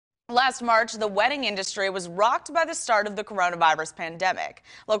Last March, the wedding industry was rocked by the start of the coronavirus pandemic.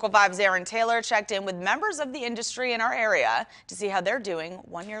 Local 5's Erinn Taylor checked in with members of the industry in our area to see how they're doing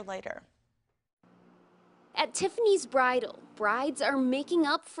 1 year later. At Tiffany's Bridal, brides are making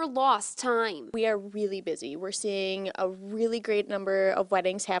up for lost time. We are really busy. We're seeing a really great number of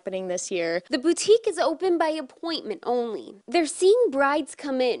weddings happening this year. The boutique is open by appointment only. They're seeing brides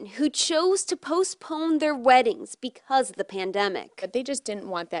come in who chose to postpone their weddings because of the pandemic. But they just didn't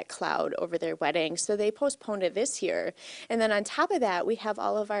want that cloud over their wedding, so they postponed it this year. And then on top of that, we have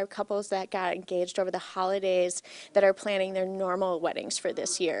all of our couples that got engaged over the holidays that are planning their normal weddings for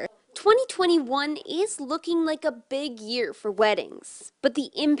this year. 2021 is looking like a big year for weddings, but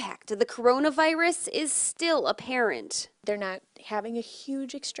the impact of the coronavirus is still apparent. They're not having a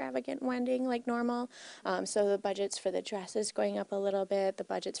huge extravagant wedding like normal, so the budgets for the dresses going up a little bit, the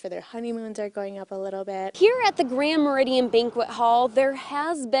budgets for their honeymoons are going up a little bit. Here at the Grand Meridian Banquet Hall, there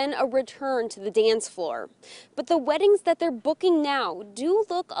has been a return to the dance floor, but the weddings that they're booking now do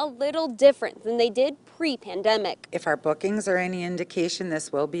look a little different than they did pre-pandemic. If our bookings are any indication,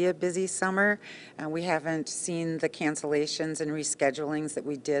 this will be a busy summer. We haven't seen the cancellations and reschedulings that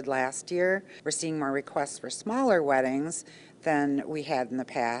we did last year. We're seeing more requests for smaller weddings than we had in the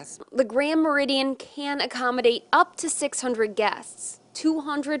past. The Grand Meridian can accommodate up to 600 guests.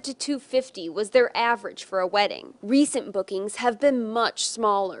 200 to 250 was their average for a wedding. Recent bookings have been much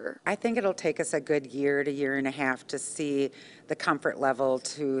smaller. I think it'll take us a good year to year and a half to see the comfort level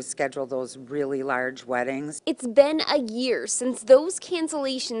to schedule those really large weddings. It's been a year since those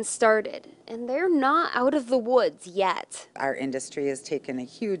cancellations started, and they're not out of the woods yet. Our industry has taken a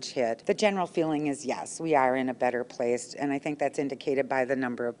huge hit. The general feeling is yes, we are in a better place, and I think that's indicated by the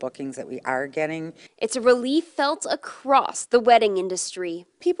number of bookings that we are getting. It's a relief felt across the wedding industry.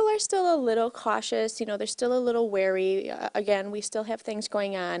 People are still a little cautious, they're still a little wary. Again, we still have things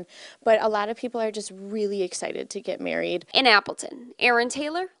going on, but a lot of people are just really excited to get married. In Appleton, Erinn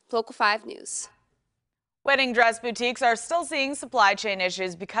Taylor, Local 5 News. Wedding dress boutiques are still seeing supply chain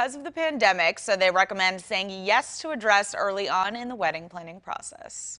issues because of the pandemic, so they recommend saying yes to a dress early on in the wedding planning process.